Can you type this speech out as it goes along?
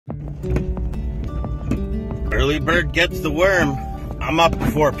Early bird gets the worm. I'm up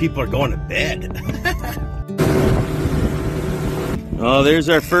before people are going to bed. Oh, there's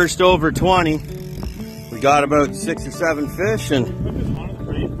our first over 20. We got about 6 or 7 fish,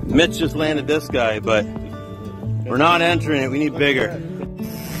 and Mitch just landed this guy, but we're not entering it. We need bigger.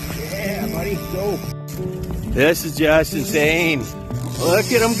 Yeah, buddy, go. This is just insane.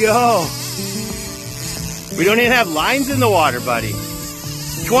 Look at him go. We don't even have lines in the water, buddy.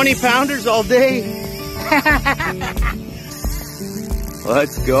 20 pounders all day.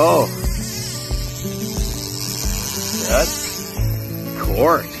 Let's go. That's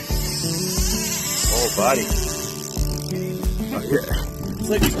court. Oh, buddy. Oh, yeah. It's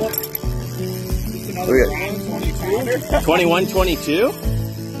like what? It's another round, 22. 21, 22?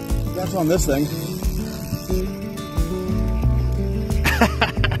 That's on this thing.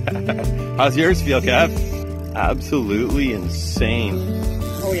 How's yours feel, Kev? Absolutely insane.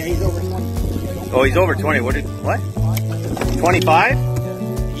 Oh yeah, he's over 20. Oh, he's over 20. What? 25?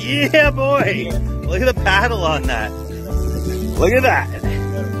 Yeah, boy. Look at the paddle on that. Look at that.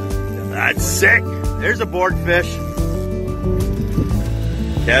 That's sick. There's a board fish.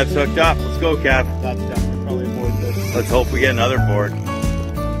 Kev's hooked up. Let's go, Kev. That's definitely probably a board fish. Let's hope we get another board.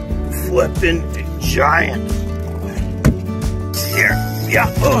 Flipping giant. Here. Yeah.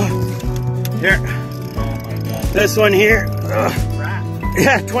 Oh. Here. Oh my God. This one here. Rat.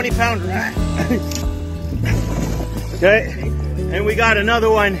 Yeah, 20-pound rat. Okay. And we got another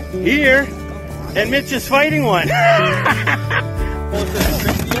one here. And Mitch is fighting one.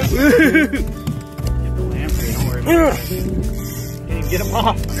 Get him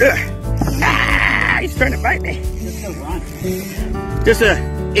off. Ah, he's trying to bite me. Just a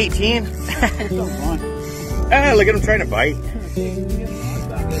 18. Ah, look at him trying to bite.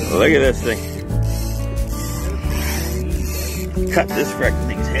 Look at this thing. Cut this freaking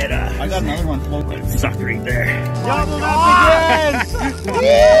thing's head off. I got another one floating. Suck right there. Double up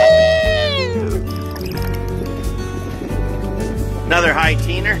Another high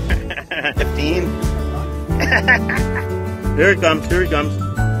teener. 15. Here it comes, here he comes.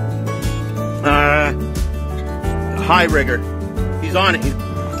 High rigger. He's on it.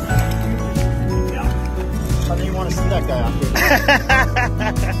 How do you want to see that guy on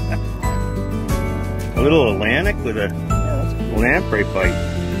here? A little Atlantic with a lamprey bite.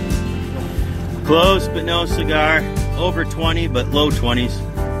 Close but no cigar. Over 20 but low 20s.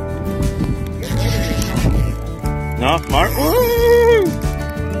 No, Mark. Woo!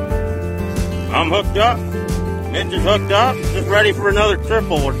 I'm hooked up. Mitch is hooked up. Just ready for another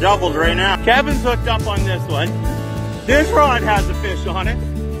triple or doubles right now. Kevin's hooked up on this one. This rod has a fish on it.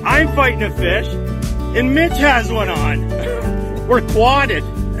 I'm fighting a fish. And Mitch has one on. We're quadded.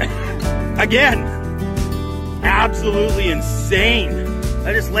 Again. Absolutely insane.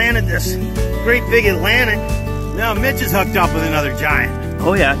 I just landed this great big Atlantic. Now Mitch is hooked up with another giant.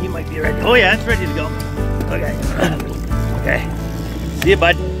 Oh yeah, he might be ready. Oh yeah, it's ready to go. Okay. Okay. See you,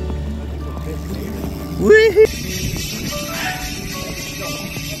 bud. Woo-hoo.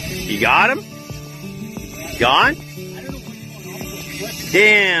 You got him? Gone?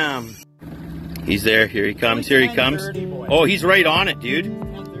 Damn. He's there. Here he comes. Here he comes. Oh, he's right on it, dude.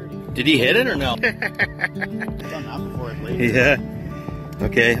 Did he hit it or no? Yeah.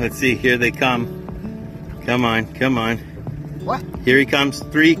 Okay, let's see. Here they come. Come on, come on. What? Here he comes.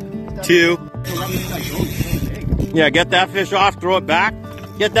 3, 2. Yeah, get that fish off, throw it back.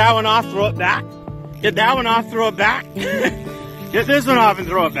 Get that one off, throw it back. Get that one off, throw it back. Get this one off and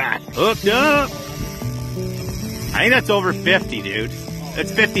throw it back. Hooked up. I think that's over 50, dude.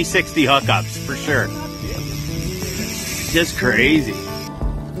 That's 50, 60 hookups for sure. Just crazy.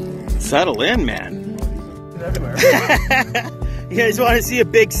 Settle in, man. You guys want to see a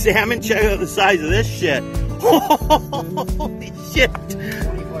big salmon? Check out the size of this shit. Holy shit.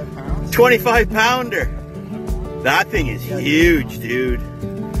 25 pounder. That thing is huge, dude.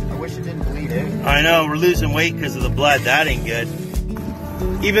 I wish it didn't bleed, eh? I know, we're losing weight because of the blood. That ain't good.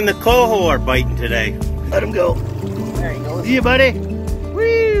 Even the coho are biting today. Let him go. There he goes. See you, buddy.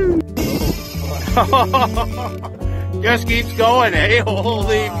 Woo! Just keeps going, eh?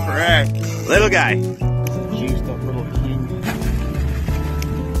 Holy frick. Little guy. Juiced up little king.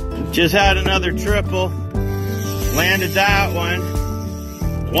 Just had another triple. Landed that one.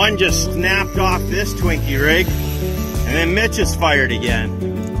 One just snapped off this Twinkie rig. And then Mitch is fired again.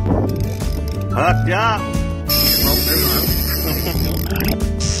 Hooked up.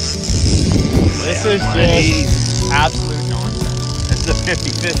 This is just absolute nonsense. This is a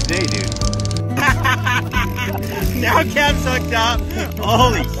 55th day, dude. Now Kev's hooked up.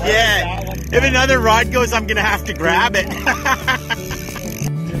 Holy shit. If another rod goes, I'm going to have to grab it.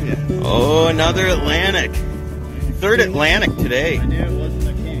 you. Oh, another Atlantic. Third Atlantic today. I knew it wasn't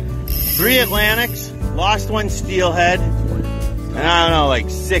a king. 3 Atlantics, lost 1 steelhead, and I don't know, like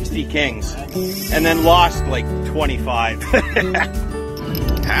 60 kings. And then lost like 25.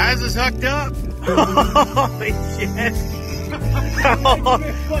 Haza's hooked up. Holy shit.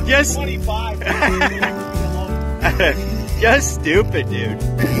 Just 25. just stupid, dude.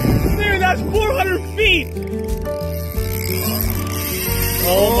 Dude, that's 400 feet.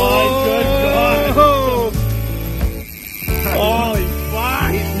 Oh my good God. Holy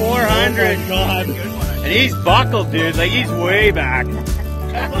fuck. He's 400. Oh my God. And he's buckled, dude. Like, he's way back.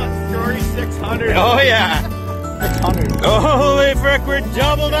 3,600. Oh, yeah. 600. Holy frick, we're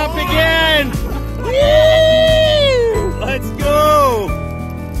doubled up again. Woo! Let's go.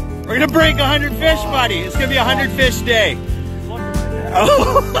 We're going to break 100 fish, buddy. It's going to be a 100 fish day.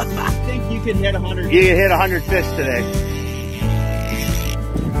 Oh. I think you can hit 100. You can hit 100 fish today.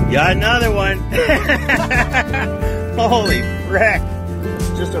 Got another one. Holy frick. It's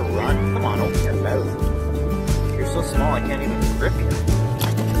just a run. Come on, open your mouth. You're so small, I can't even grip you.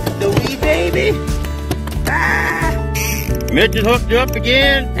 The wee baby. Ah. Mitch is hooked up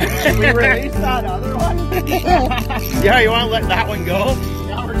again. Should we release that other one? Yeah, you want to let that one go?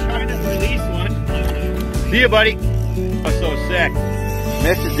 Now we're trying to release one. See you, buddy. I'm so sick.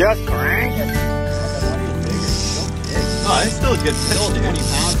 Mitch is just cranking. Oh, it's still a good still, dude. 20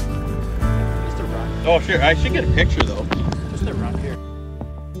 pounds. Just a run. Oh, sure. I should get a picture, though. Just a run here.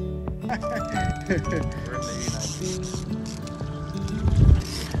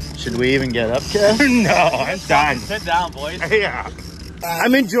 Should we even get up, Kev? No, I'm done. Sit down, boys. Yeah.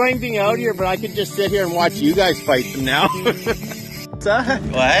 I'm enjoying being out here, but I could just sit here and watch you guys fight them now. What's that?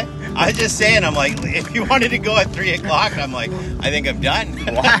 What? I was just saying, I'm like, if you wanted to go at 3 o'clock, I'm like, I think I'm done.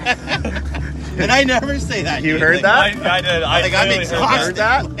 And I never say that. You dude. heard Like, that? I did. I Like, I'm really exhausted. Heard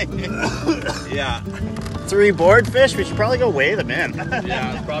that? Yeah. 3 boardfish? We should probably go weigh them in.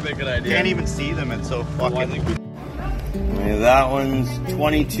 Yeah, it's probably a good idea. Can't even see them, it's so fucking... Okay, that one's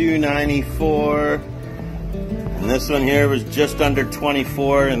 22.94. And this one here was just under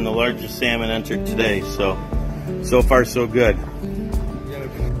 24, and the largest salmon entered today. So far so good.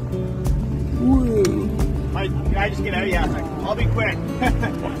 Woo. I just get out of here. I'll be quick.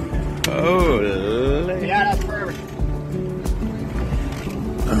 Oh, Yeah, that's perfect.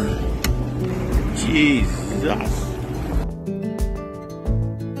 Jesus.